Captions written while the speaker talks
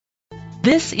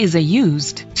This is a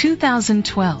used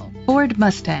 2012 Ford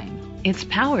Mustang. It's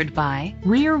powered by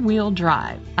rear-wheel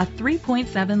drive, a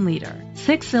 3.7-liter,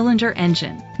 6-cylinder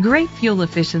engine. Great fuel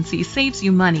efficiency saves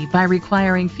you money by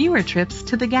requiring fewer trips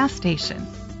to the gas station.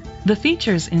 The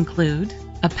features include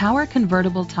a power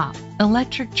convertible top,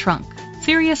 electric trunk,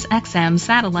 Sirius XM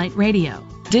satellite radio,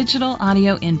 digital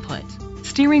audio input,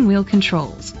 steering wheel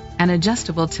controls, an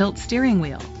adjustable tilt steering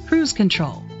wheel, cruise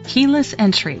control, keyless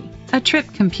entry, a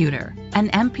trip computer, an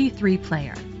MP3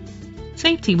 player.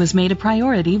 Safety was made a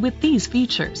priority with these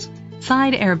features: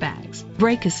 side airbags,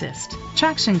 brake assist,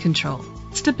 traction control,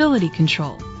 stability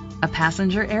control, a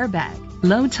passenger airbag,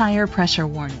 low tire pressure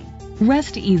warning.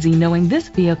 Rest easy knowing this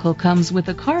vehicle comes with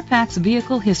a Carfax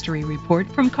Vehicle History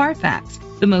Report from Carfax,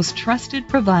 the most trusted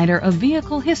provider of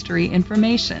vehicle history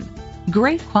information.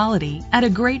 Great quality at a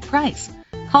great price.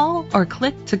 Call or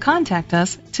click to contact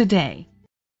us today.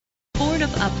 Ford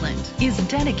of Upland is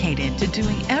dedicated to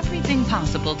doing everything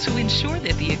possible to ensure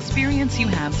that the experience you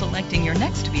have selecting your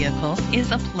next vehicle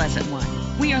is a pleasant one.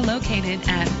 We are located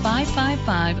at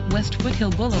 555 West Foothill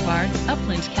Boulevard,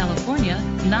 Upland, California,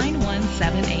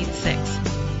 91786.